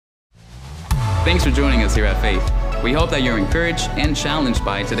Thanks for joining us here at Faith. We hope that you're encouraged and challenged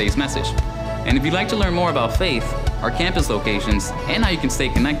by today's message. And if you'd like to learn more about Faith, our campus locations, and how you can stay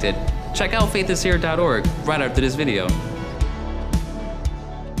connected, check out faithishere.org right after this video.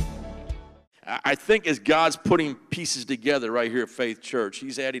 I think as God's putting pieces together right here at Faith Church,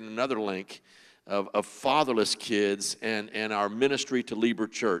 He's adding another link of fatherless kids and our ministry to Lieber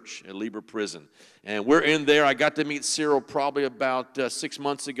Church at Lieber Prison. And we're in there. I got to meet Cyril probably about 6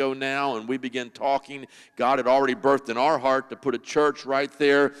 months ago now, and we began talking. God had already birthed in our heart to put a church right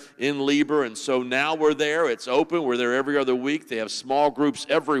there in Lieber, and so now we're there. It's open. We're there every other week. They have small groups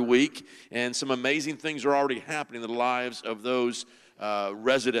every week, and some amazing things are already happening in the lives of those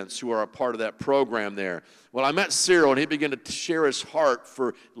residents who are a part of that program there. Well, I met Cyril, and he began to share his heart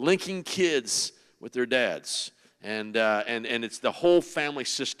for linking kids with their dads. And it's the whole family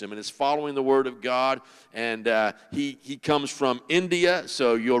system, and it's following the Word of God. And he comes from India,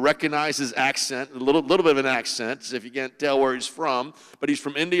 so you'll recognize his accent, a little bit of an accent, if you can't tell where he's from. But he's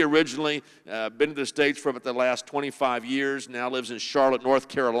from India originally, been to the States for about the last 25 years, now lives in Charlotte, North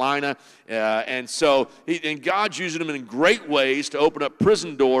Carolina. And God's using him in great ways to open up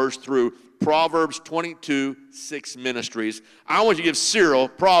prison doors through Proverbs 22:6 ministries. I want you to give Cyril,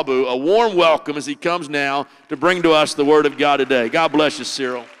 Prabhu, a warm welcome as he comes now to bring to us the Word of God today. God bless you,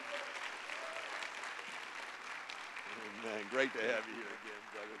 Cyril. Amen. Great to have you here again,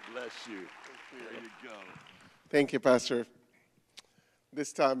 brother. Bless you. There you go. Thank you, Pastor.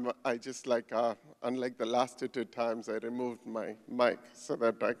 This time, I just unlike the last two times, I removed my mic so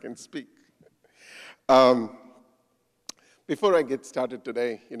that I can speak. Before I get started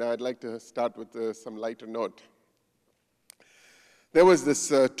today, I'd like to start with some lighter note. There was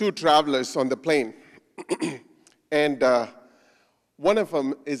this two travelers on the plane, and one of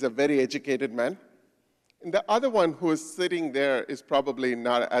them is a very educated man, and the other one who is sitting there is probably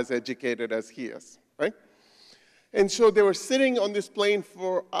not as educated as he is, right? And so they were sitting on this plane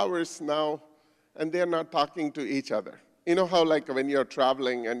for hours now, and they're not talking to each other. You know how when you're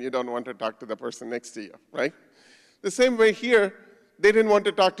traveling and you don't want to talk to the person next to you, right? The same way here, they didn't want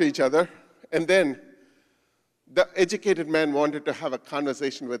to talk to each other, and then the educated man wanted to have a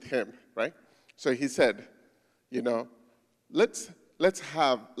conversation with him, right? So he said, let's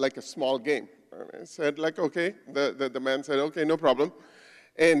have a small game. And I said, okay. The man said, okay, no problem.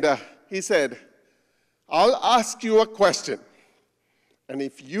 And he said, I'll ask you a question, and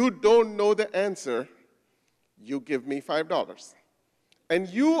if you don't know the answer, you give me $5. And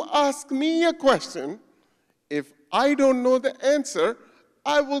you ask me a question. If I don't know the answer,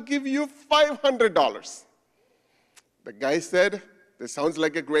 I will give you $500. The guy said, this sounds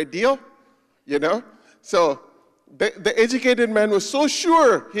like a great deal, So the educated man was so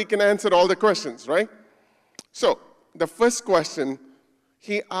sure he can answer all the questions, right? So the first question,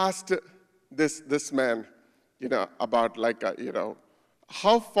 he asked this man, about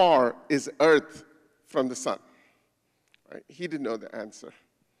how far is Earth from the sun? Right? He didn't know the answer,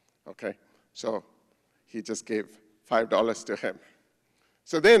 okay? So he just gave $5 to him.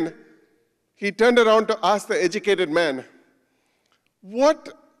 So then he turned around to ask the educated man,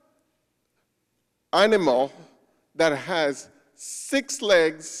 what animal that has 6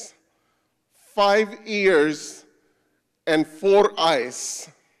 legs, 5 ears, and 4 eyes?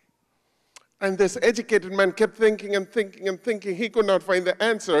 And this educated man kept thinking and thinking and thinking. He could not find the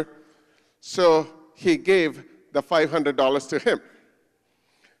answer, so he gave the $500 to him.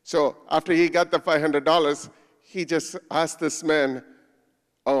 So after he got the $500, he just asked this man,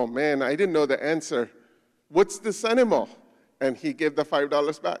 oh man, I didn't know the answer. What's this animal? And he gave the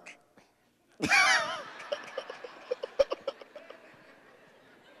 $5 back.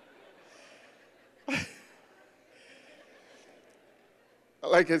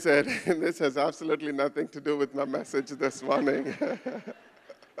 Like I said, this has absolutely nothing to do with my message this morning.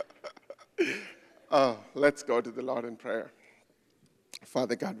 Let's go to the Lord in prayer.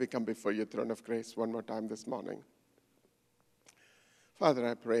 Father God, we come before your throne of grace one more time this morning. Father,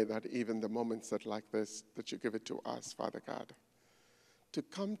 I pray that even the moments that like this, that you give it to us, Father God, to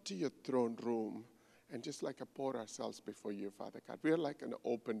come to your throne room and just pour ourselves before you, Father God. We are like an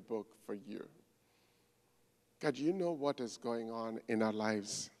open book for you. God, you know what is going on in our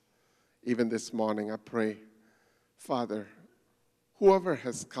lives. Even this morning, I pray, Father, whoever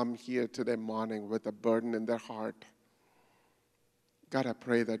has come here today morning with a burden in their heart, God, I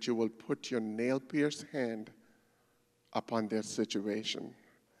pray that you will put your nail-pierced hand upon their situation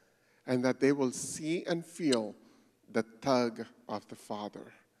and that they will see and feel the tug of the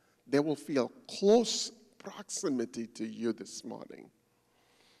Father. They will feel close proximity to you this morning,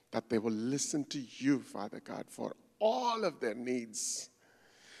 that they will listen to you, Father God, for all of their needs.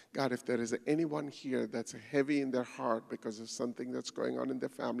 God, if there is anyone here that's heavy in their heart because of something that's going on in their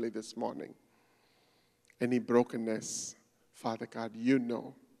family this morning, any brokenness, Father God, you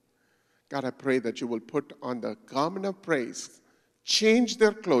know. God, I pray that you will put on the garment of praise, change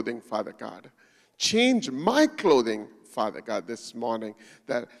their clothing, Father God. Change my clothing, Father God, this morning,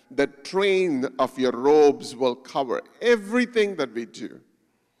 that the train of your robes will cover everything that we do.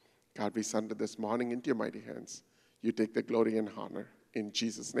 God, we surrender this morning into your mighty hands. You take the glory and honor. In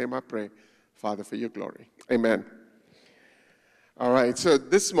Jesus' name I pray, Father, for your glory. Amen. All right, so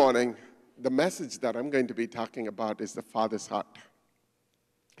this morning, the message that I'm going to be talking about is the Father's heart.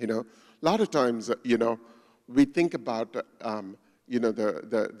 You know, a lot of times, we think about,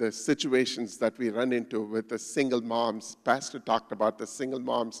 the situations that we run into with the single moms. Pastor talked about the single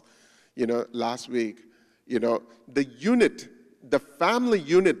moms, last week. The unit, the family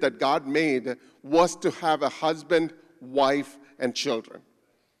unit that God made was to have a husband, wife, and children.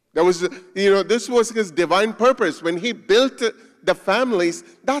 There was, this was his divine purpose. When he built the families,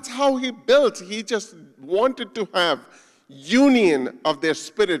 that's how he built. He just wanted to have union of their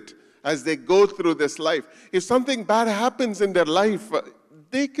spirit as they go through this life. If something bad happens in their life,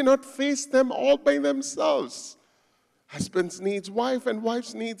 they cannot face them all by themselves. Husbands needs wife and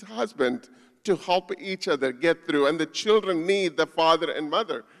wives needs husband to help each other get through. And the children need the father and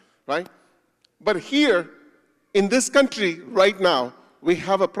mother, right? But here, in this country right now, we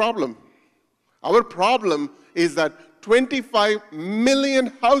have a problem. Our problem is that 25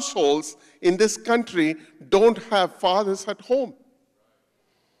 million households in this country don't have fathers at home.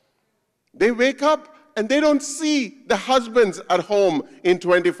 They wake up and they don't see the husbands at home in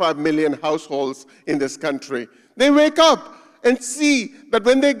 25 million households in this country. They wake up and see that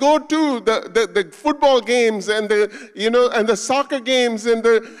when they go to the football games and the soccer games and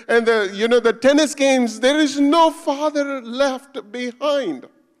the tennis games, there is no father left behind.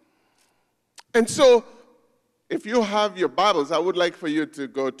 And so, if you have your Bibles, I would like for you to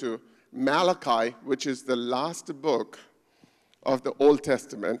go to Malachi, which is the last book of the Old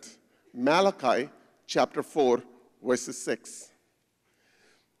Testament. Malachi chapter 4, verses 6.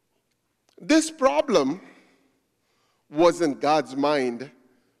 This problem was in God's mind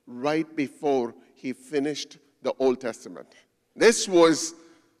right before he finished the Old Testament. This was,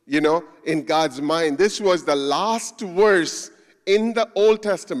 in God's mind. This was the last verse in the Old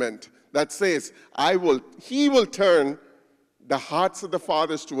Testament that says, he will turn the hearts of the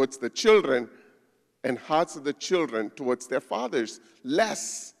fathers towards the children and hearts of the children towards their fathers,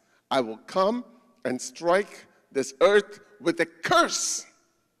 lest I will come and strike this earth with a curse.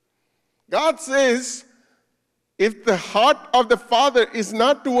 God says, if the heart of the father is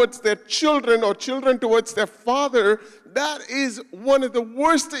not towards their children or children towards their father, that is one of the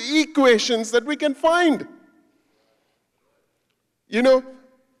worst equations that we can find.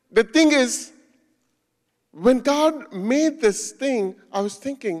 The thing is, when God made this thing, I was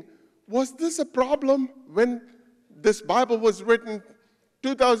thinking, was this a problem when this Bible was written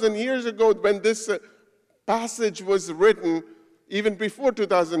 2,000 years ago, when this passage was written, even before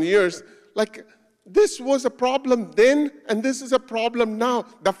 2,000 years? Like, this was a problem then, and this is a problem now.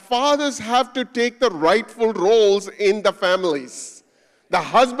 The fathers have to take the rightful roles in the families. The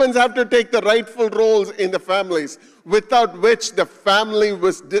husbands have to take the rightful roles in the families, without which the family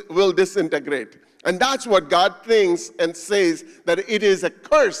will disintegrate. And that's what God thinks and says, that it is a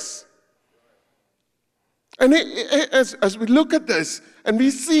curse. And as we look at this, and we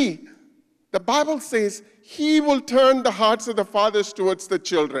see, the Bible says, he will turn the hearts of the fathers towards the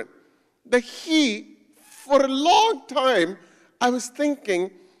children. For a long time, I was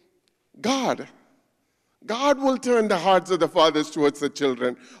thinking, God will turn the hearts of the fathers towards the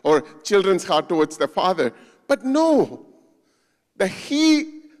children, or children's heart towards the father. But no, the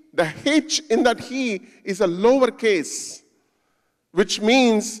H in that he is a lowercase, which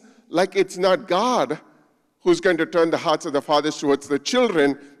means like it's not God who's going to turn the hearts of the fathers towards the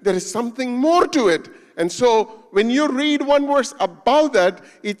children. There is something more to it. And so when you read one verse about that,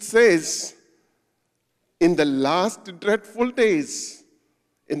 it says, in the last dreadful days,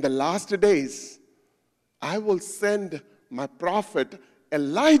 I will send my prophet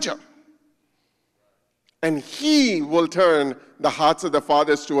Elijah, and he will turn the hearts of the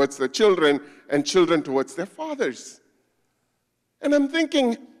fathers towards the children and children towards their fathers. And I'm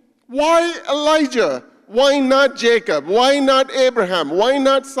thinking, why Elijah? Why not Jacob? Why not Abraham? Why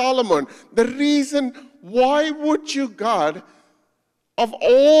not Solomon? The reason, why would you, God, of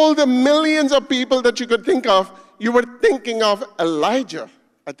all the millions of people that you could think of, you were thinking of Elijah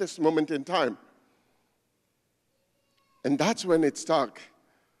at this moment in time? And that's when it struck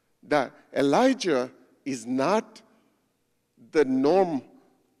that Elijah is not the norm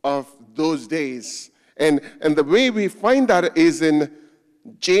of those days. And the way we find that is in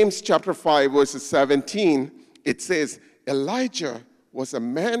James chapter 5, verses 17. It says, Elijah was a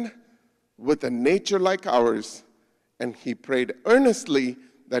man with a nature like ours, and he prayed earnestly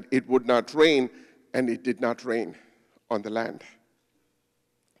that it would not rain, and it did not rain on the land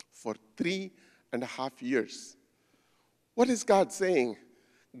for 3.5 years. What is God saying?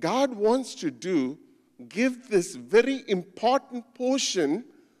 God wants to give this very important portion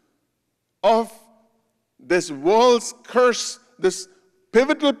of this world's curse, this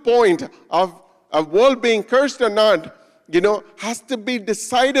pivotal point of a world being cursed or not, has to be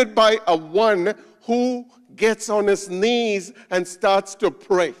decided by a one who gets on his knees and starts to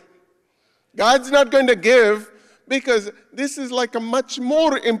pray. God's not going to give because this is like a much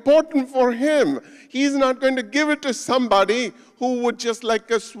more important for him. He's not going to give it to somebody who would just like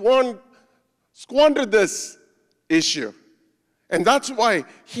a swan squander this issue. And that's why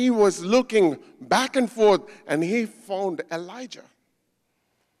he was looking back and forth, and he found Elijah.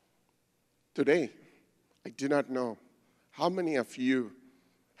 Today, I do not know how many of you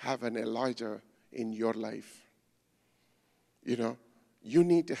have an Elijah in your life. You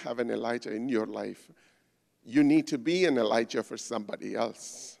need to have an Elijah in your life. You need to be an Elijah for somebody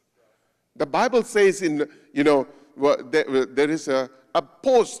else. The Bible says there is a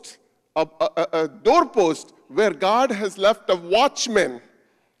post, a doorpost where God has left a watchman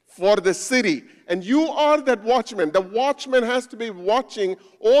for the city. And you are that watchman. The watchman has to be watching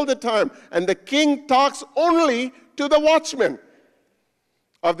all the time. And the king talks only to the watchman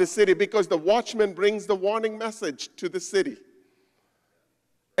of the city because the watchman brings the warning message to the city.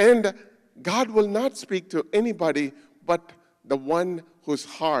 And God will not speak to anybody but the one whose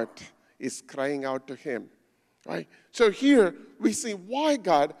heart is crying out to him. Right? So here we see why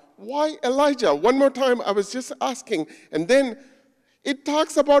God, why Elijah? One more time, I was just asking. And then it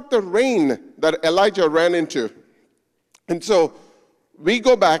talks about the rain that Elijah ran into. And so we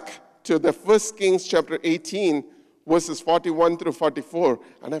go back to the 1 Kings chapter 18, verses 41 through 44,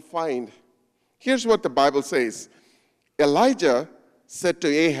 and I find, here's what the Bible says. Elijah said to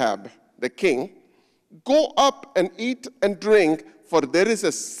Ahab, the king, "Go up and eat and drink, for there is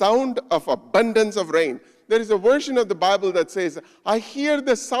a sound of abundance of rain." There is a version of the Bible that says, "I hear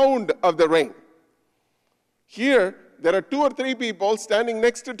the sound of the rain." Here, there are 2 or 3 people standing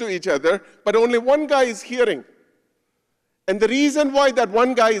next to each other, but only one guy is hearing. And the reason why that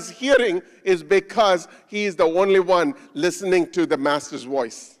one guy is hearing is because he is the only one listening to the master's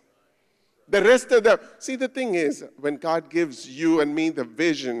voice. The rest of the thing is, when God gives you and me the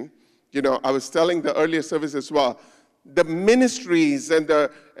vision, I was telling the earlier service as well, the ministries and the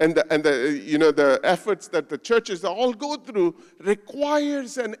efforts that the churches all go through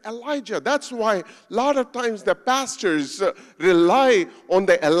requires an Elijah. That's why a lot of times the pastors rely on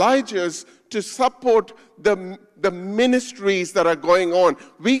the Elijahs to support the ministries that are going on.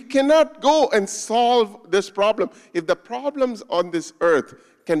 We cannot go and solve this problem. If the problems on this earth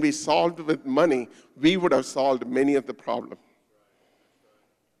can be solved with money, we would have solved many of the problems.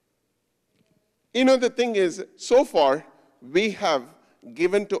 The thing is, so far, we have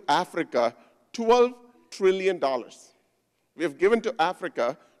given to Africa $12 trillion. We have given to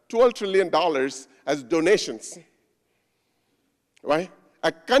Africa $12 trillion as donations. Right?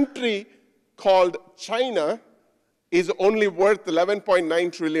 A country called China is only worth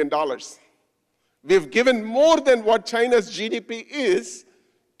 $11.9 trillion. We've given more than what China's GDP is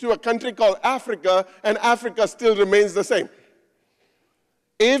to a country called Africa, and Africa still remains the same.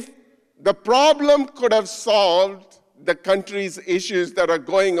 If the problem could have solved the country's issues that are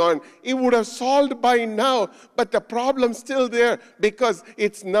going on, it would have solved by now, but the problem's still there because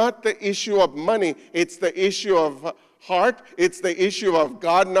it's not the issue of money, it's the issue of heart, it's the issue of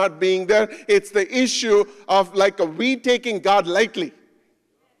God not being there, it's the issue of we taking God lightly.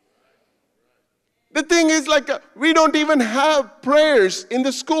 The thing is we don't even have prayers in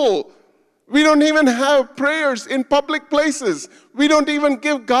the school. We don't even have prayers in public places. We don't even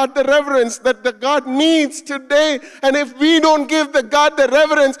give God the reverence that the God needs today. And if we don't give the God the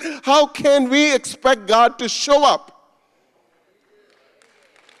reverence, how can we expect God to show up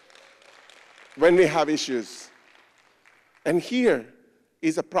when we have issues? And here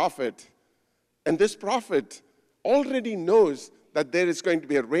is a prophet. And this prophet already knows that there is going to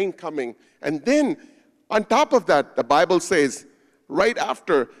be a rain coming. And then on top of that, the Bible says, right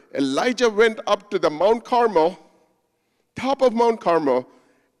after, Elijah went up to the Mount Carmel, top of Mount Carmel,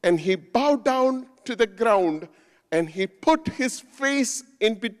 and he bowed down to the ground, and he put his face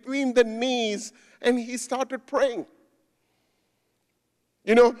in between the knees, and he started praying.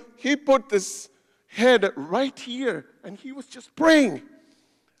 He put this head right here, and he was just praying.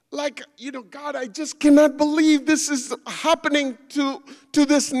 like, God, I just cannot believe this is happening to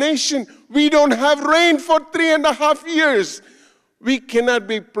this nation. We don't have rain for 3.5 years. We cannot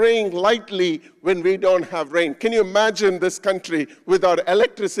be praying lightly when we don't have rain. Can you imagine this country without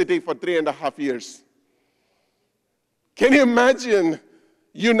electricity for 3.5 years? Can you imagine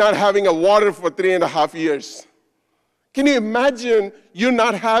you not having a water for 3.5 years? Can you imagine you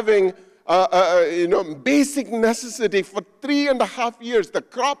not having basic necessity for 3.5 years? The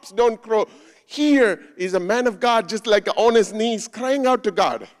crops don't grow. Here is a man of God just like on his knees crying out to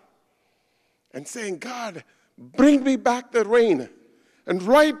God and saying, God, bring me back the rain. And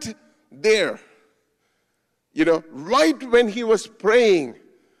right there, right when he was praying,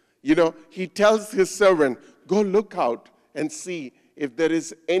 he tells his servant, go look out and see if there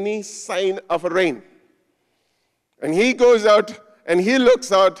is any sign of a rain. And he goes out and he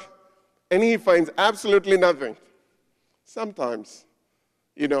looks out and he finds absolutely nothing. Sometimes,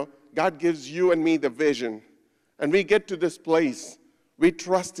 God gives you and me the vision. And we get to this place. We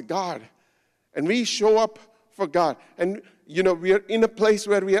trust God. And we show up for God. And, we are in a place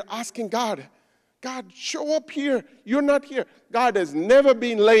where we are asking God, God, show up here. You're not here. God has never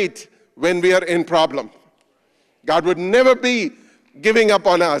been late when we are in problem. God would never be giving up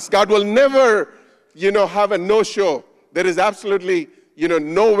on us. God will never, have a no-show. There is absolutely,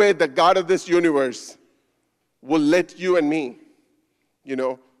 no way the God of this universe will let you and me,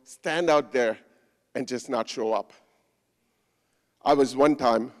 stand out there and just not show up. I was one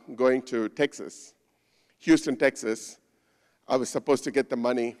time going to Texas, Houston, Texas. I was supposed to get the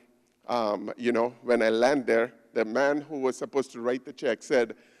money. When I land there, the man who was supposed to write the check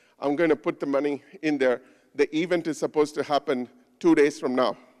said, I'm going to put the money in there. The event is supposed to happen 2 days from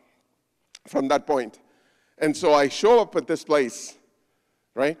now, from that point. And so I show up at this place,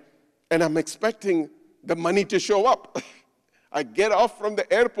 right? And I'm expecting the money to show up. I get off from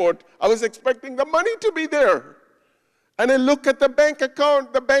the airport. I was expecting the money to be there. And I look at the bank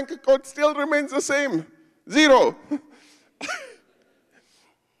account. The bank account still remains the same. 0.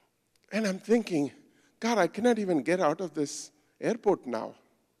 And I'm thinking, God, I cannot even get out of this airport now.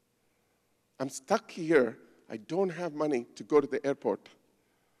 I'm stuck here. I don't have money to go to the airport.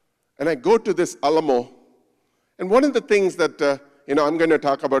 And I go to this Alamo. And one of the things that, I'm going to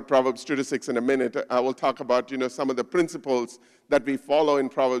talk about Proverbs 26 in a minute. I will talk about, some of the principles that we follow in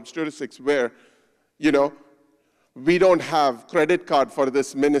Proverbs 26 where, we don't have credit card for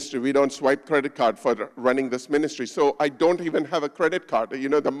this ministry. We don't swipe credit card for running this ministry. So I don't even have a credit card.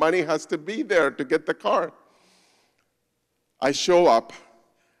 The money has to be there to get the car. I show up,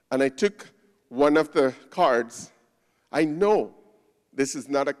 and I took one of the cards. I know this is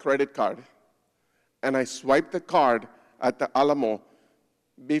not a credit card. And I swipe the card at the Alamo.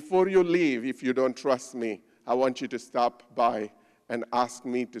 Before you leave, if you don't trust me, I want you to stop by and ask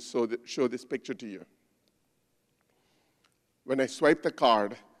me to show this picture to you. When I swiped the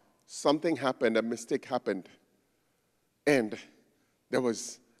card, something happened, a mistake happened. And there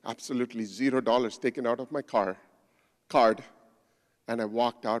was absolutely $0 taken out of my card, and I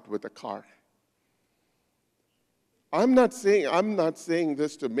walked out with the car. I'm not saying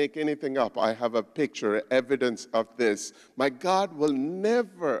this to make anything up. I have a picture, evidence of this. My God will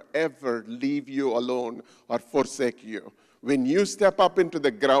never, ever leave you alone or forsake you. When you step up into the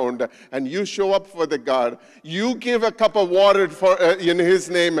ground and you show up for the God, you give a cup of water in His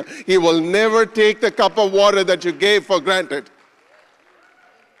name, He will never take the cup of water that you gave for granted.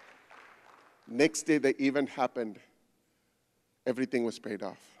 Next day, the event happened. Everything was paid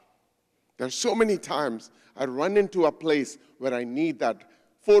off. There's so many times I run into a place where I need that.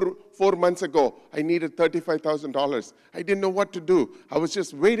 4 months ago, I needed $35,000. I didn't know what to do. I was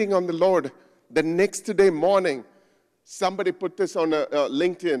just waiting on the Lord. The next day morning, somebody put this on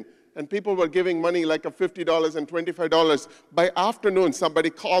LinkedIn, and people were giving money like a $50 and $25. By afternoon, somebody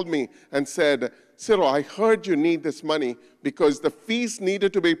called me and said, Cyril, I heard you need this money because the fees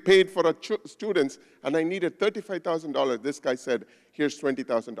needed to be paid for our students, and I needed $35,000. This guy said, here's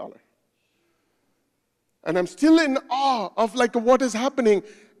 $20,000. And I'm still in awe of what is happening.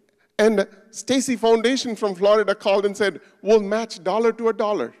 And Stacy Foundation from Florida called and said, we'll match dollar to a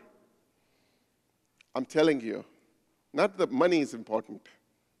dollar. I'm telling you, not that money is important.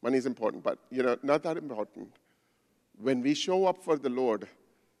 Money is important, but, not that important. When we show up for the Lord,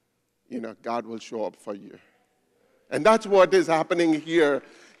 God will show up for you. And that's what is happening here.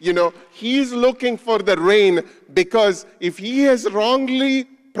 He's looking for the rain because if he has wrongly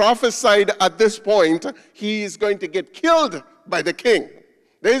prophesied at this point, he is going to get killed by the king.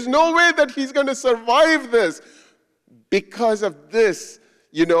 There is no way that he's going to survive this. Because of this,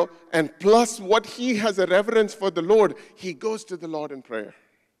 and plus what he has a reverence for the Lord, he goes to the Lord in prayer.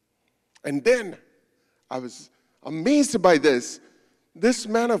 And then I was amazed by this. This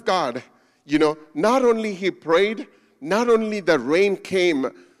man of God, not only he prayed, not only the rain came,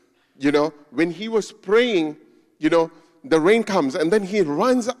 when he was praying, the rain comes, and then he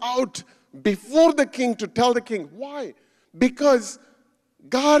runs out before the king to tell the king. Why? Because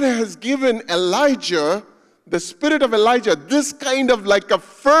God has given Elijah, the spirit of Elijah, this kind of like a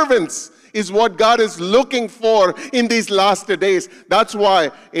fervence is what God is looking for in these last days. That's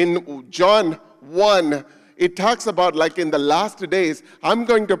why in John 1, it talks about like in the last days, I'm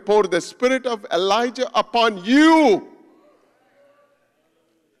going to pour the spirit of Elijah upon you.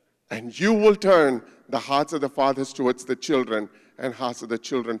 And you will turn the hearts of the fathers towards the children and hearts of the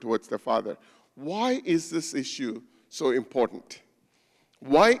children towards the father. Why is this issue so important?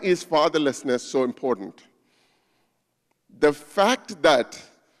 Why is fatherlessness so important? The fact that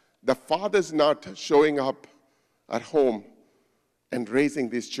the father's not showing up at home and raising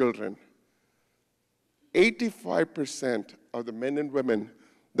these children, 85% of the men and women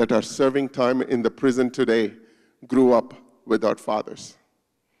that are serving time in the prison today grew up without fathers.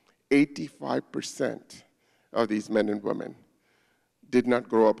 85% of these men and women did not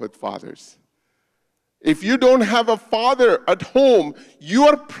grow up with fathers. If you don't have a father at home,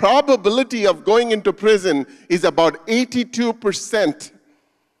 your probability of going into prison is about 82%.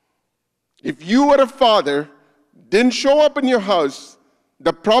 If you were a father, didn't show up in your house,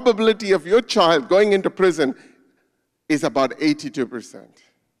 the probability of your child going into prison is about 82%.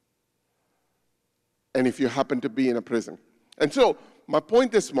 And if you happen to be in a prison. And so, my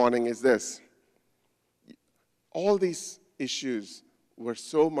point this morning is this. All these issues were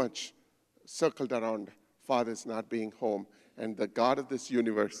so much circled around fathers not being home. And the God of this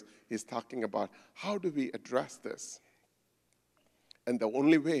universe is talking about how do we address this? And the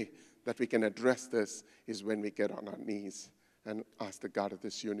only way that we can address this is when we get on our knees and ask the God of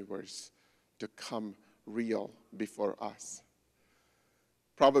this universe to come real before us.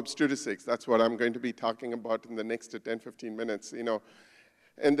 Proverbs 2-6, that's what I'm going to be talking about in the next 10-15 minutes,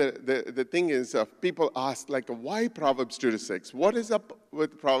 And the thing is, people ask, like, why Proverbs 2-6? What is up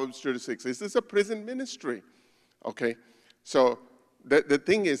with Proverbs 2-6? Is this a prison ministry? Okay, so the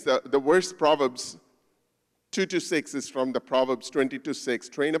thing is, the worst Proverbs 2-6 is from the Proverbs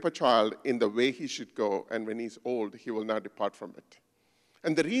 20-6. Train up a child in the way he should go, and when he's old, he will not depart from it.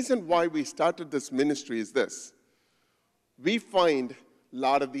 And the reason why we started this ministry is this. We find a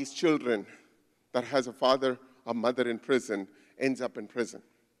lot of these children that has a father or mother in prison ends up in prison.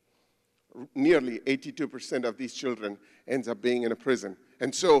 Nearly 82% of these children ends up being in a prison.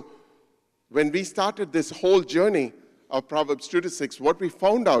 And so when we started this whole journey of Proverbs 2-6, what we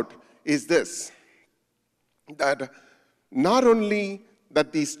found out is this, that not only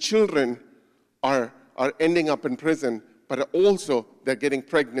that these children are ending up in prison, but also they're getting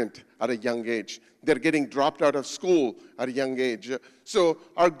pregnant at a young age. They're getting dropped out of school at a young age. So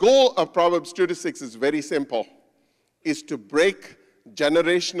our goal of Proverbs 2-6 is very simple, is to break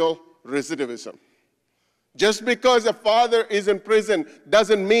generational recidivism. Just because a father is in prison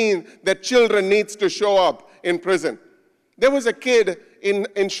doesn't mean that children needs to show up in prison. There was a kid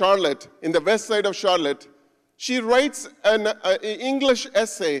in Charlotte, in the west side of Charlotte. She writes an English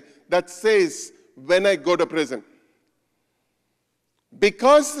essay that says, "When I go to prison."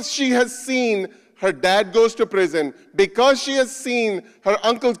 Because she has seen her dad goes to prison, because she has seen her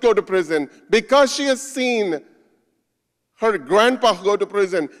uncles go to prison, because she has seen her grandpa go to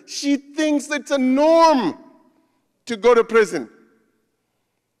prison, she thinks it's a norm to go to prison.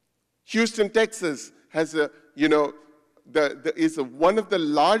 Houston, Texas has is one of the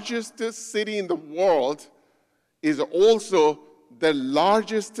largest city in the world, is also the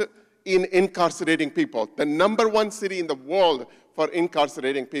largest in incarcerating people, the number one city in the world for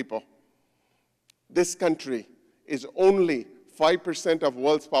incarcerating people. This country is only 5% of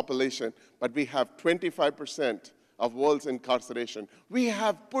world's population, but we have 25% of world's incarceration. We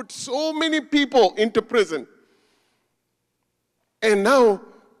have put so many people into prison. And now,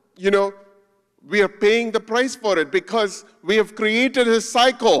 we are paying the price for it because we have created a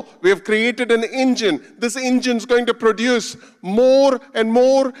cycle. We have created an engine. This engine is going to produce more and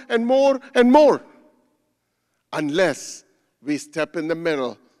more and more and more. Unless we step in the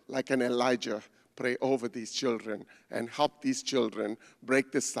middle like an Elijah, pray over these children and help these children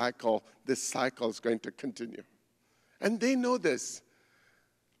break this cycle is going to continue. And they know this.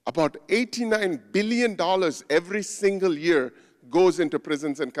 About $89 billion every single year goes into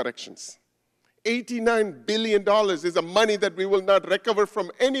prisons and corrections. $89 billion is the money that we will not recover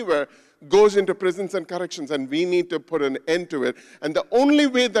from anywhere, goes into prisons and corrections, and we need to put an end to it. And the only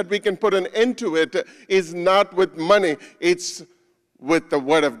way that we can put an end to it is not with money, it's with the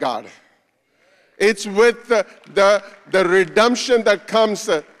Word of God. It's with the redemption that comes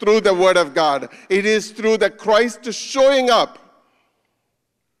through the Word of God. It is through the Christ showing up.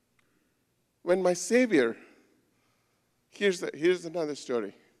 When my Savior, here's another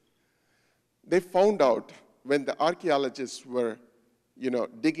story. They found out when the archaeologists were,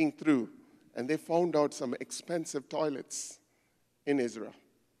 digging through, and they found out some expensive toilets in Israel,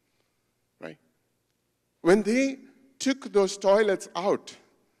 right? When they took those toilets out,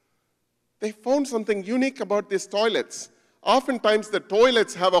 they found something unique about these toilets. Oftentimes, the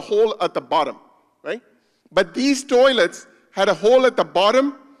toilets have a hole at the bottom, right? But these toilets had a hole at the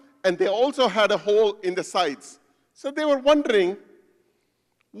bottom, and they also had a hole in the sides. So they were wondering,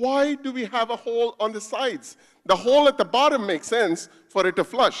 why do we have a hole on the sides? The hole at the bottom makes sense for it to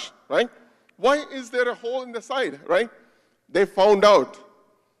flush, right? Why is there a hole in the side, right? They found out.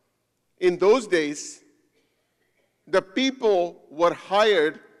 In those days, the people were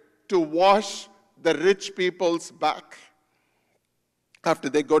hired to wash the rich people's back after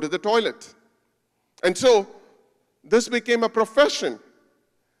they go to the toilet. And so, this became a profession.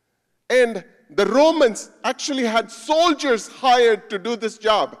 And the Romans actually had soldiers hired to do this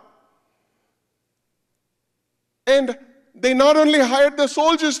job. And they not only hired the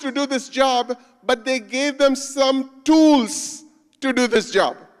soldiers to do this job, but they gave them some tools to do this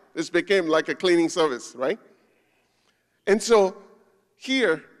job. This became like a cleaning service, right? And so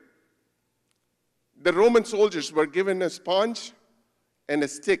here, the Roman soldiers were given a sponge and a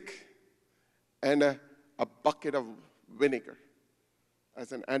stick and a bucket of vinegar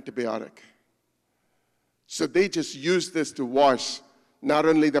as an antibiotic. So they just used this to wash not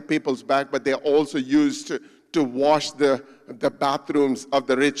only the people's back, but they also used to wash the bathrooms of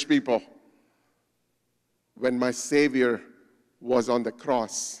the rich people. When my Savior was on the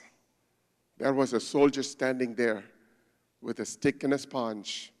cross, there was a soldier standing there with a stick and a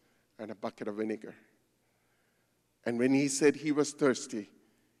sponge and a bucket of vinegar. And when he said he was thirsty,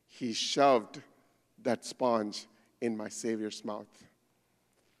 he shoved that sponge in my Savior's mouth.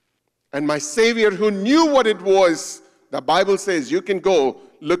 And my Savior, who knew what it was, the Bible says, you can go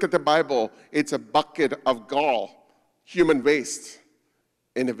look at the Bible, it's a bucket of gall, human waste,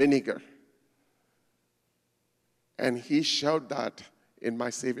 in a vinegar. And he shoved that in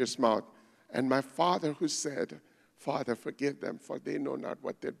my Savior's mouth. And my Father, who said, Father, forgive them, for they know not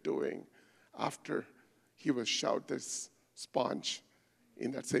what they're doing, after he was shoved this sponge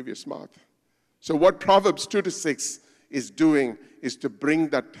in that Savior's mouth. So what Proverbs 2-6 is doing is to bring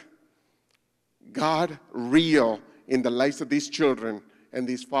that God real in the lives of these children and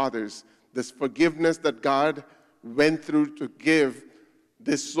these fathers. This forgiveness that God went through to give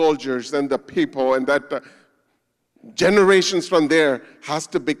these soldiers and the people, and that generations from there has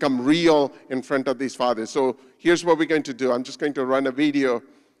to become real in front of these fathers. So here's what we're going to do. I'm just going to run a video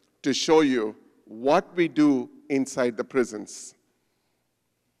to show you what we do inside the prisons.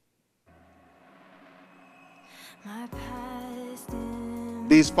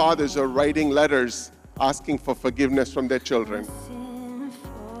 These fathers are writing letters asking for forgiveness from their children.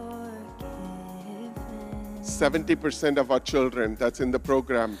 70% of our children that's in the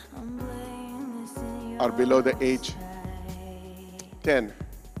program are below the age 10.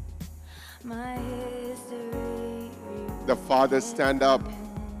 The fathers stand up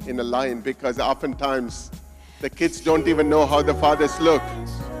in a line because oftentimes the kids don't even know how the fathers look.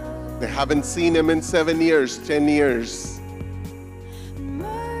 They haven't seen him in 7 years, 10 years.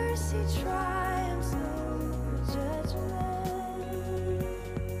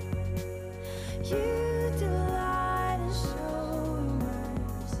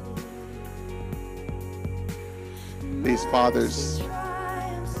 These fathers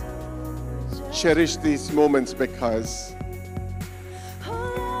cherish these moments because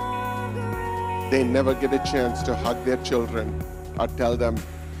they never get a chance to hug their children or tell them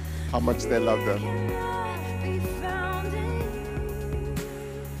how much they love them.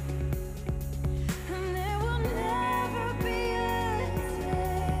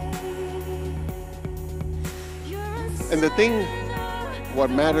 And the thing, what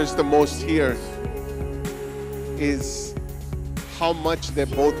matters the most here is how much they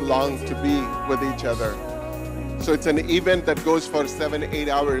both long to be with each other. So it's an event that goes for 7-8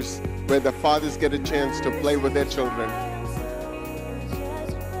 hours where the fathers get a chance to play with their children.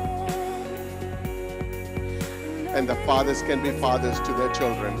 And the fathers can be fathers to their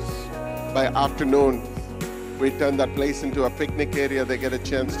children. By afternoon, we turn that place into a picnic area. They get a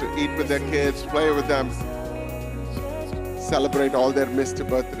chance to eat with their kids, play with them, celebrate all their missed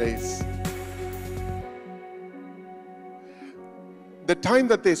birthdays. The time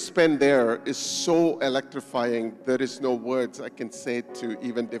that they spend there is so electrifying. There is no words I can say to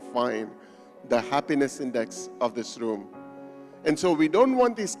even define the happiness index of this room. And so we don't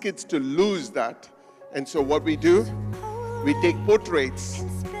want these kids to lose that. And so what we do, we take portraits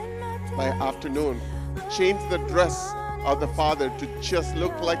by afternoon, change the dress of the father to just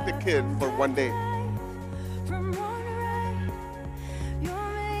look like the kid for one day.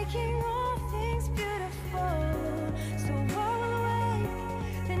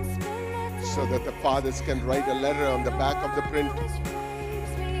 So that the fathers can write a letter on the back of the print.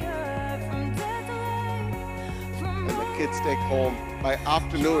 And the kids take home. By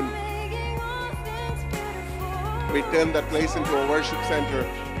afternoon, we turn that place into a worship center.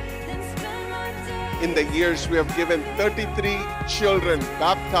 In the years, we have given 33 children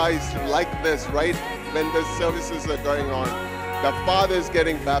baptized like this, right when the services are going on. The fathers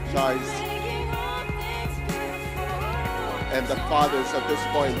getting baptized. And the fathers at this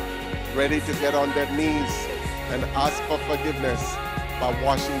point ready to get on their knees and ask for forgiveness by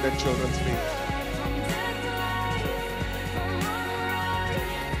washing their children's feet.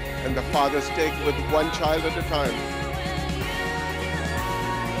 And the fathers take with one child at a time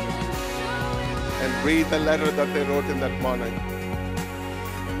and read the letter that they wrote in that morning,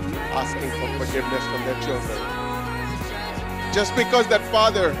 asking for forgiveness from their children. Just because that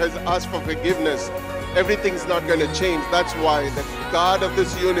father has asked for forgiveness, everything's not going to change. That's why the God of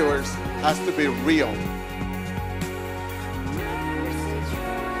this universe has to be real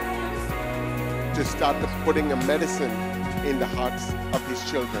to start putting a medicine in the hearts of these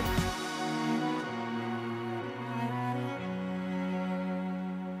children.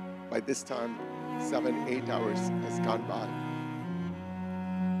 By this time, 7-8 hours has gone by.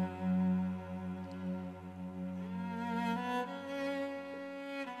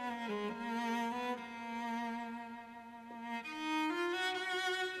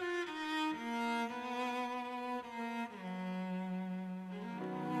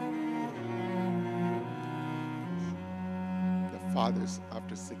 Fathers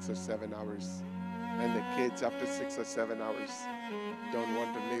after 6 or 7 hours, and the kids after 6 or 7 hours don't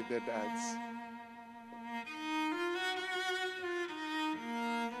want to leave their dads.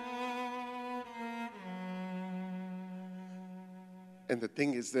 And the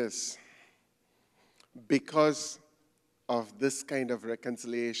thing is this, because of this kind of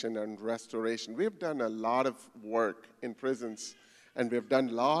reconciliation and restoration, we've done a lot of work in prisons, and we've done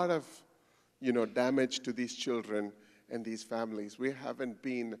a lot of, damage to these children and these families. We haven't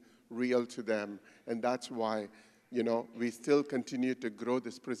been real to them, and that's why, we still continue to grow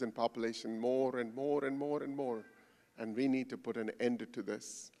this prison population more and more and more and more, and we need to put an end to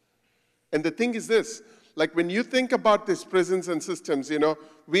this. And the thing is this, like when you think about these prisons and systems,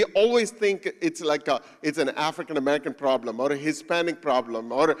 we always think it's an African American problem or a Hispanic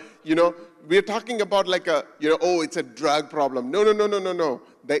problem, or, we're talking about it's a drug problem. No.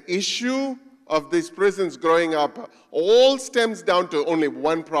 The issue of these prisons growing up all stems down to only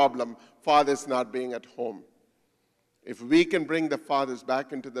one problem: fathers not being at home. If we can bring the fathers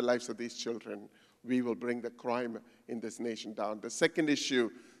back into the lives of these children, we will bring the crime in this nation down. The second issue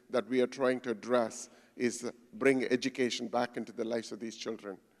that we are trying to address is bring education back into the lives of these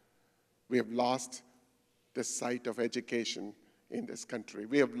children. We have lost the sight of education in this country.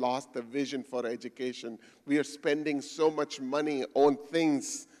 We have lost the vision for education. We are spending so much money on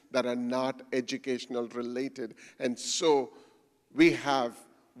things that are not educational related. And so we have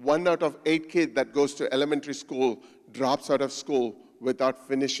 1 out of 8 kids that goes to elementary school drops out of school without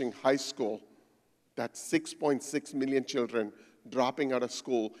finishing high school. That's 6.6 million children dropping out of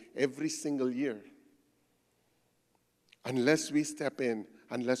school every single year. Unless we step in,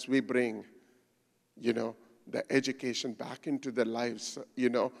 unless we bring, the education back into their lives,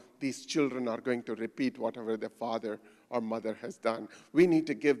 these children are going to repeat whatever their father or mother has done. We need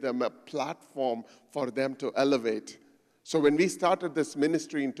to give them a platform for them to elevate. So when we started this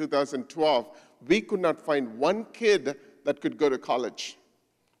ministry in 2012, we could not find one kid that could go to college.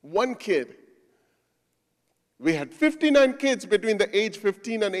 One kid. We had 59 kids between the age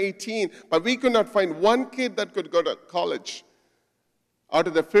 15 and 18, but we could not find one kid that could go to college. Out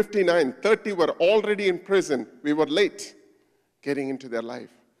of the 59, 30 were already in prison. We were late getting into their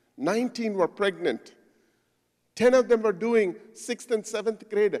life. 19 were pregnant. 10 of them were doing 6th and 7th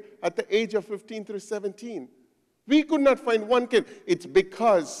grade at the age of 15 through 17. We could not find one kid. It's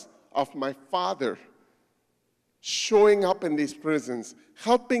because of my father showing up in these prisons,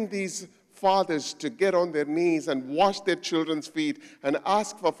 helping these fathers to get on their knees and wash their children's feet and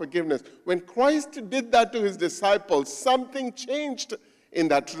ask for forgiveness. When Christ did that to his disciples, something changed in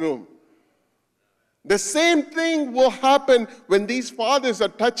that room. The same thing will happen when these fathers are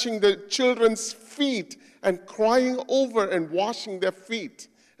touching the children's feet and crying over and washing their feet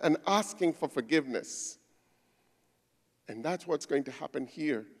and asking for forgiveness. And that's what's going to happen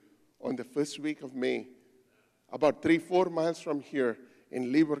here on the first week of May. About 3-4 miles from here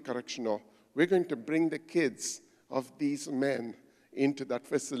in Lever Correctional, we're going to bring the kids of these men into that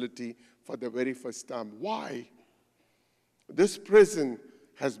facility for the very first time. Why? This prison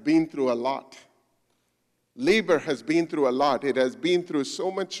has been through a lot. Labor has been through a lot. It has been through so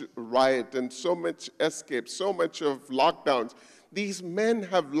much riot and so much escape, so much of lockdowns. These men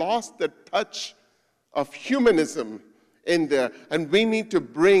have lost the touch of humanism in there, and we need to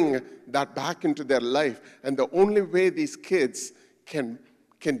bring that back into their life. And the only way these kids can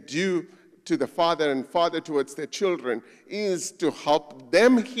do to the father and father towards their children is to help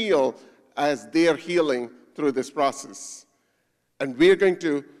them heal as they're healing through this process. And we're going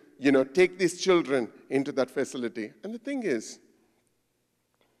to, take these children into that facility. And the thing is,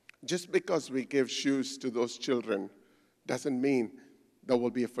 just because we give shoes to those children doesn't mean there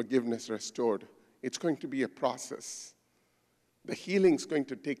will be a forgiveness restored. It's going to be a process. The healing's going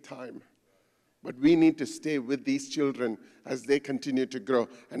to take time. But we need to stay with these children as they continue to grow.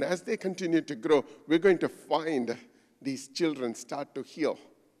 And as they continue to grow, we're going to find these children start to heal.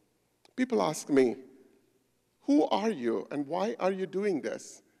 People ask me, who are you and why are you doing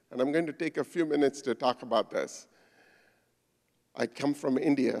this? And I'm going to take a few minutes to talk about this. I come from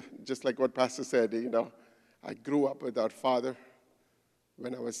India, just like what Pastor said, I grew up without father.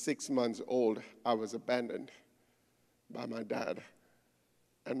 When I was 6 months old, I was abandoned by my dad.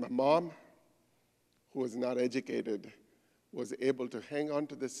 And my mom, who was not educated, was able to hang on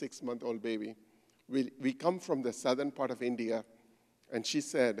to the 6-month-old baby. We come from the southern part of India, and she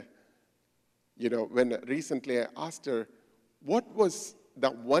said, when recently I asked her, what was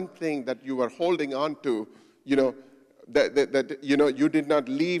that one thing that you were holding on to, that you did not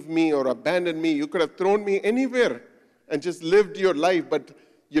leave me or abandon me. You could have thrown me anywhere and just lived your life, but,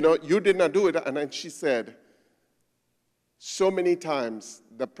 you did not do it. And then she said, so many times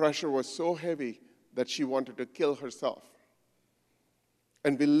the pressure was so heavy that she wanted to kill herself.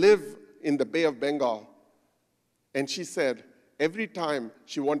 And we live in the Bay of Bengal. And she said, every time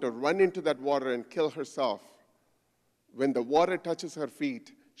she wanted to run into that water and kill herself, when the water touches her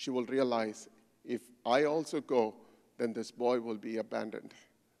feet, she will realize, if I also go, then this boy will be abandoned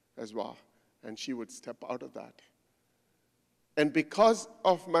as well. And she would step out of that. And because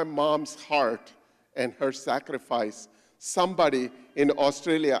of my mom's heart and her sacrifice, somebody in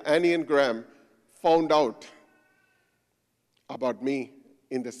Australia, Annie and Graham, found out about me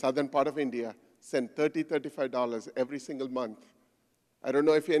in the southern part of India, sent $30, $35 every single month. I don't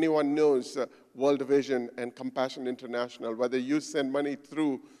know if anyone knows World Vision and Compassion International, whether you send money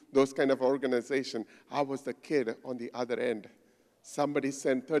through those kind of organizations. I was the kid on the other end. Somebody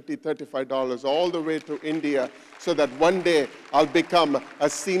sent $30, $35 all the way to India so that one day I'll become a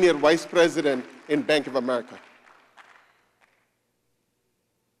senior vice president in Bank of America.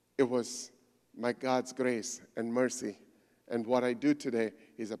 It was my God's grace and mercy. And what I do today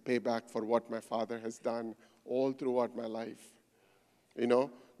is a payback for what my father has done all throughout my life.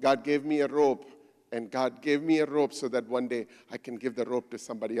 God gave me a rope, and God gave me a rope so that one day I can give the rope to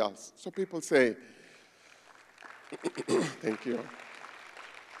somebody else. So people say, thank you.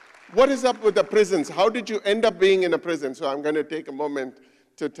 What is up with the prisons? How did you end up being in a prison? So I'm going to take a moment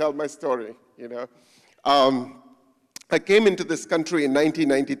to tell my story, I came into this country in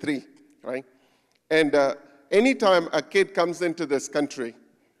 1993, right? And anytime a kid comes into this country,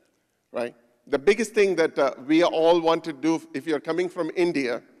 right, the biggest thing that we all want to do if you're coming from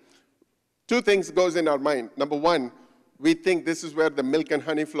India, two things goes in our mind. Number one, we think this is where the milk and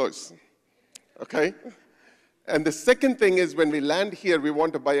honey flows, okay? And the second thing is when we land here, we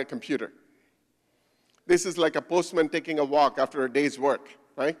want to buy a computer. This is like a postman taking a walk after a day's work,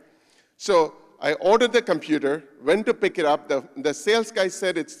 right? So I ordered the computer, went to pick it up. The sales guy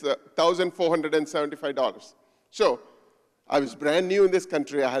said it's $1,475. So I was brand new in this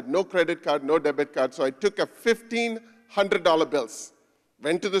country. I had no credit card, no debit card. So I took a $1,500 bills,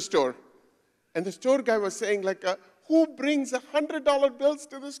 went to the store. And the store guy was saying, who brings $100 bills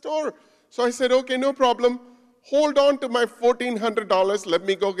to the store? So I said, okay, no problem. Hold on to my $1,400. Let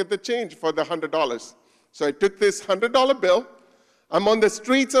me go get the change for the $100. So I took this $100 bill. I'm on the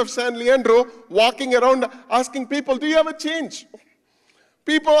streets of San Leandro, walking around, asking people, do you have a change?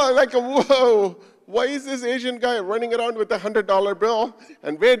 People are like, whoa, why is this Asian guy running around with a $100 bill?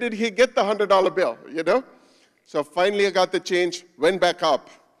 And where did he get the $100 bill, So finally I got the change, went back up.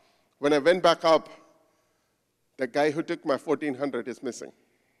 When I went back up, the guy who took my $1,400 is missing.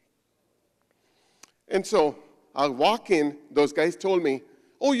 And so I walk in, those guys told me,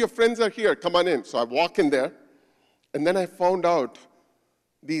 oh, your friends are here, come on in. So I walk in there, and then I found out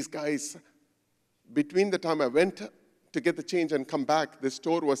these guys, between the time I went to get the change and come back, the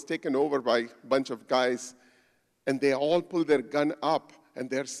store was taken over by a bunch of guys, and they all pulled their gun up, and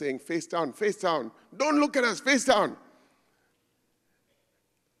they're saying, face down, don't look at us, face down.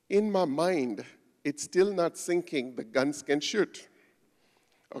 In my mind, it's still not sinking, the guns can shoot,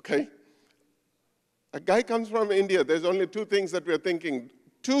 okay? A guy comes from India, there's only two things that we're thinking.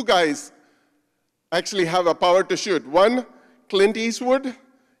 Two guys actually have a power to shoot. One, Clint Eastwood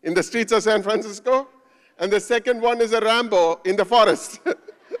in the streets of San Francisco, and the second one is a Rambo in the forest.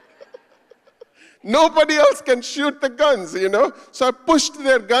 Nobody else can shoot the guns, you know. So I pushed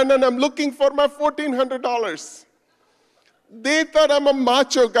their gun, and I'm looking for my $1,400. They thought I'm a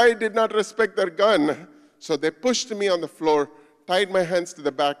macho guy, did not respect their gun. So they pushed me on the floor, tied my hands to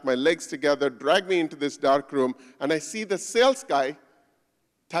the back, my legs together, dragged me into this dark room, and I see the sales guy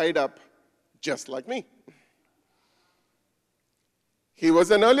tied up just like me. He was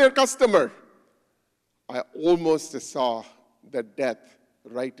an earlier customer. I almost saw the death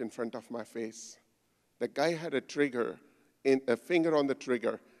right in front of my face. The guy had a finger on the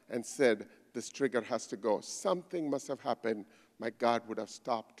trigger and said, this trigger has to go. Something must have happened. My God would have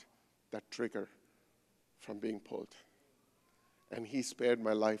stopped that trigger from being pulled. And he spared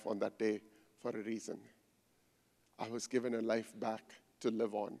my life on that day for a reason. I was given a life back to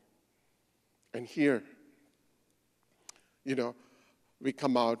live on. And here, you know, we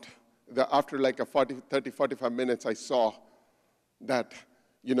come out. After like 45 minutes, I saw that,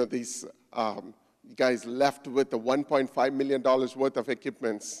 you know, these guys left with the $1.5 million worth of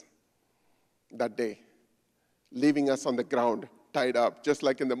equipments that day, leaving us on the ground, tied up. Just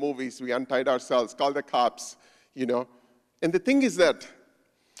like in the movies, we untied ourselves, called the cops, you know. And the thing is that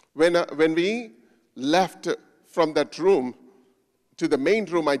when we left from that room to the main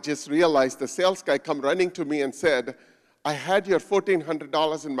room, I just realized the sales guy come running to me and said, I had your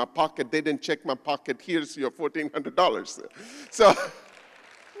 $1,400 in my pocket. They didn't check my pocket. Here's your $1,400. So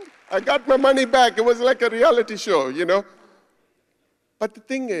I got my money back. It was like a reality show, you know. But the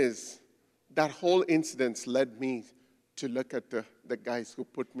thing is, that whole incident led me to look at the guys who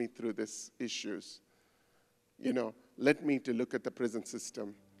put me through these issues. You know, led me to look at the prison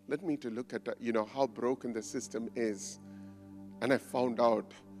system. Led me to look at, you know, how broken the system is. And I found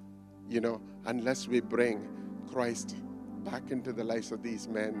out, you know, unless we bring Christ back into the lives of these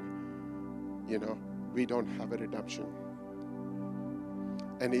men, you know, we don't have a redemption.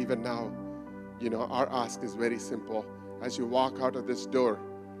 And even now, you know, our ask is very simple. As you walk out of this door,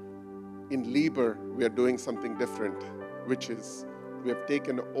 in Liber, we are doing something different, which is we have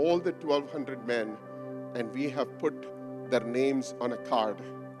taken all the 1,200 men and we have put their names on a card.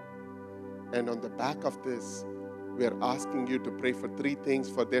 And on the back of this, we are asking you to pray for 3 things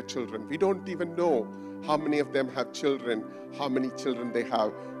for their children. We don't even know how many of them have children, how many children they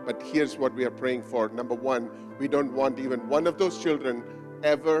have. But here's what we are praying for. Number 1, we don't want even one of those children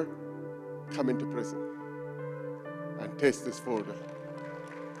ever come into prison and taste this food.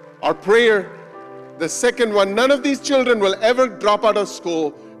 Our prayer, the second one, none of these children will ever drop out of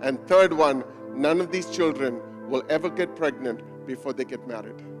school. And third one, none of these children will ever get pregnant before they get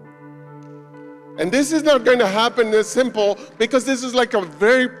married. And this is not going to happen this simple, because this is like a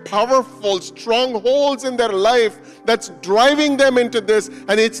very powerful strongholds in their life that's driving them into this,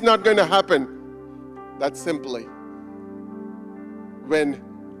 and it's not going to happen that simply. When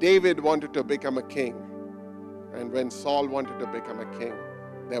David wanted to become a king, and when Saul wanted to become a king,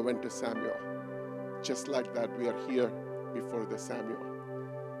 they went to Samuel. Just like that, we are here before the Samuel,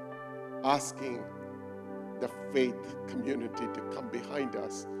 asking the faith community to come behind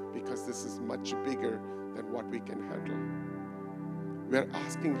us, because this is much bigger than what we can handle. We are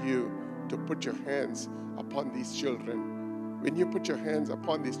asking you to put your hands upon these children. When you put your hands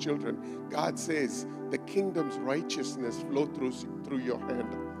upon these children, God says the kingdom's righteousness flow through your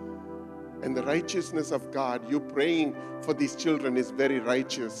hand. And the righteousness of God, you praying for these children, is very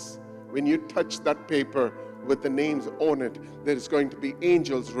righteous. When you touch that paper with the names on it, there is going to be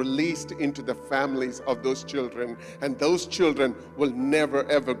angels released into the families of those children, and those children will never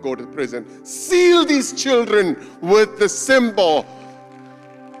ever go to prison. Seal these children with the symbol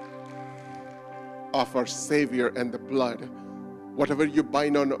of our Savior and the blood. Whatever you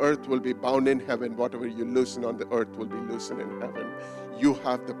bind on earth will be bound in heaven. Whatever you loosen on the earth will be loosened in heaven. You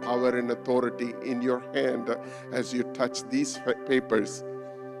have the power and authority in your hand as you touch these papers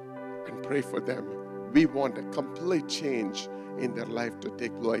and pray for them. We want a complete change in their life to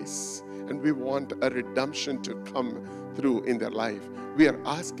take place. And we want a redemption to come through in their life. We are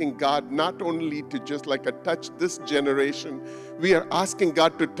asking God not only to just like a touch this generation, we are asking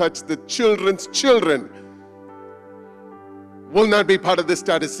God to touch the children's children. will not be part of the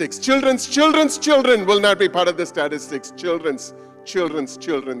statistics. Children's children will not be part of the statistics. Children's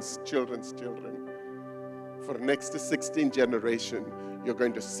children. For next 16 generation, you're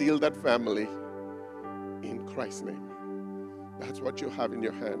going to seal that family in Christ's name. That's what you have in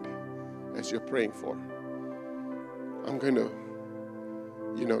your hand as you're praying for. I'm going to,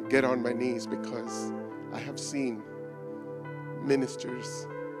 get on my knees because I have seen ministers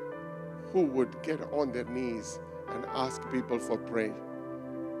who would get on their knees and ask people for prayer.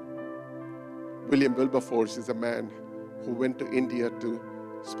 William Wilberforce is a man who went to India to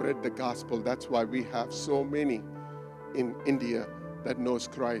spread the gospel. That's why we have so many in India that knows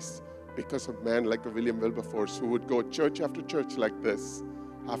Christ, because of man like William Wilberforce, who would go church after church like this.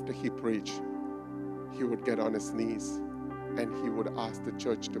 After he preached, he would get on his knees and he would ask the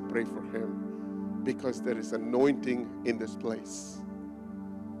church to pray for him, because there is anointing in this place.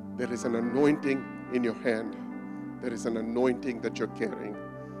 There is an anointing in your hand. There is an anointing that you're carrying,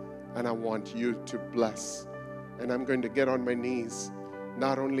 and I want you to bless. And I'm going to get on my knees,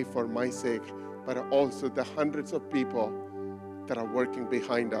 not only for my sake, but also the hundreds of people that are working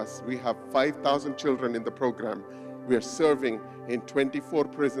behind us. We have 5,000 children in the program. We are serving in 24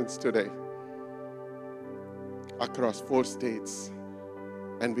 prisons today across 4 states.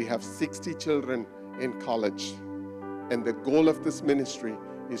 And we have 60 children in college. And the goal of this ministry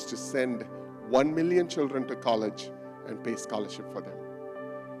is to send 1 million children to college and pay scholarship for them.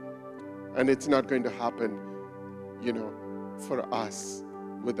 And it's not going to happen, for us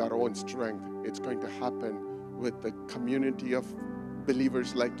with our own strength. It's going to happen with the community of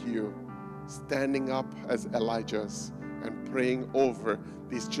believers like you, standing up as Elijahs and praying over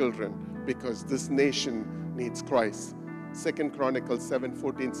these children, because this nation needs Christ. 2 Chronicles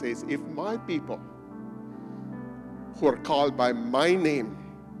 7:14 says, if my people who are called by my name,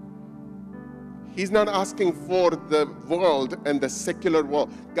 he's not asking for the world and the secular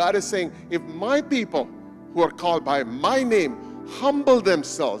world. God is saying, if my people who are called by my name humble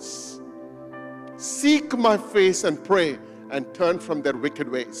themselves, seek my face and pray, and turn from their wicked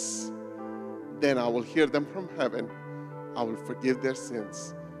ways, then I will hear them from heaven, I will forgive their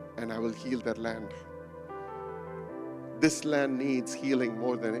sins, and I will heal their land. This land needs healing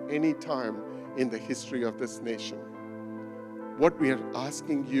more than any time in the history of this nation. What we are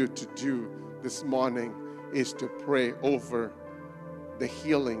asking you to do this morning is to pray over the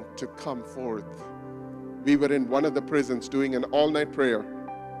healing to come forth. We were in one of the prisons doing an all-night prayer.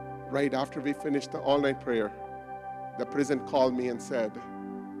 Right after we finished the all-night prayer, the prison called me and said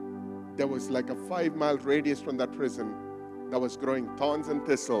there was like a 5-mile radius from that prison that was growing thorns and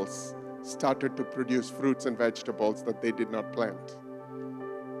thistles, started to produce fruits and vegetables that they did not plant.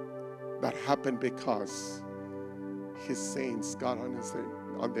 That happened because his saints got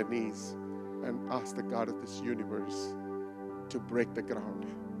on their knees and asked the God of this universe to break the ground.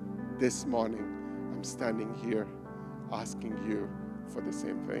 This morning, I'm standing here asking you for the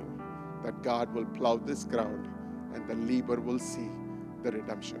same thing, that God will plow this ground and the labor will see the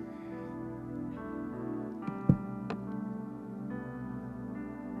redemption.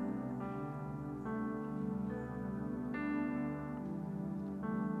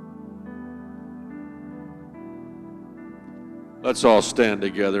 Let's all stand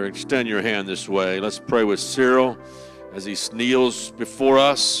together. Extend your hand this way. Let's pray with Cyril as he kneels before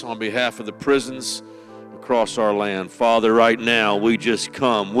us on behalf of the prisons across our land. Father, right now we just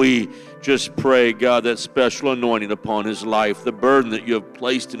come. We just pray, God, that special anointing upon his life, the burden that you have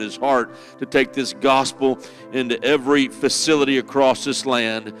placed in his heart to take this gospel into every facility across this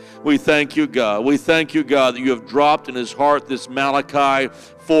land. We thank you, God. We thank you, God, that you have dropped in his heart this Malachi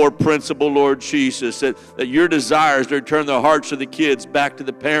 4 principle, Lord Jesus, that your desire is to return the hearts of the kids back to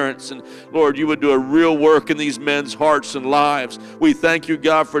the parents. And Lord, you would do a real work in these men's hearts and lives. We thank you,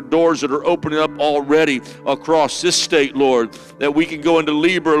 God, for doors that are opening up already across this state, Lord, that we can go into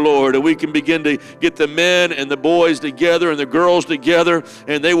Lieber, Lord, and we can begin to get the men and the boys together and the girls together,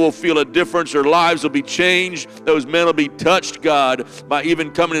 and they will feel a difference. Their lives will be changed. Those men will be touched, God, by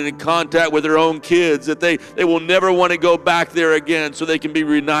even coming into contact with their own kids, that they will never want to go back there again, so they can be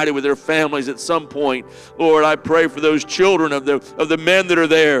reunited with their families at some point. Lord, I pray for those children of the men that are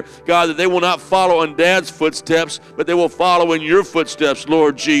there, God, that they will not follow in Dad's footsteps, but they will follow in your footsteps,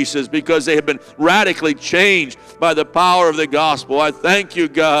 Lord Jesus, because they have been radically changed by the power of the gospel. I thank you,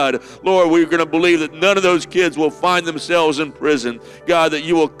 God. Lord, we're going to believe that none of those kids will find themselves in prison. God, that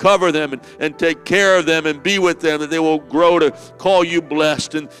you will cover them and take care of them and be with them, that they will grow to call you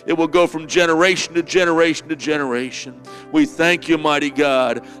blessed, and it will go from generation to generation to generation. We thank you, mighty God.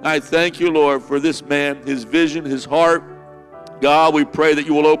 I thank you, Lord, for this man, his vision, his heart. God, we pray that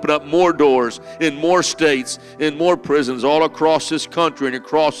you will open up more doors in more states, in more prisons, all across this country and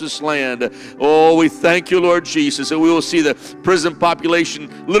across this land. Oh, we thank you, Lord Jesus, that we will see the prison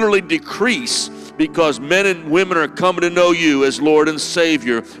population literally decrease because men and women are coming to know you as Lord and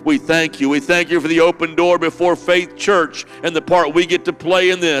Savior. We thank you. We thank you for the open door before Faith Church and the part we get to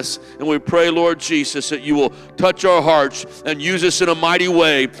play in this. And we pray, Lord Jesus, that you will touch our hearts and use us in a mighty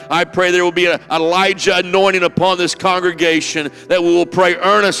way. I pray there will be an Elijah anointing upon this congregation, that we will pray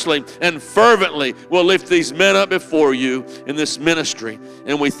earnestly and fervently. We'll lift these men up before you in this ministry.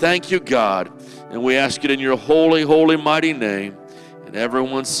 And we thank you, God, and we ask it in your holy, holy, mighty name. And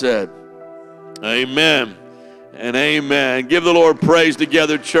everyone said, amen and amen. Give the Lord praise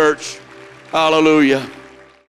together, church. Hallelujah.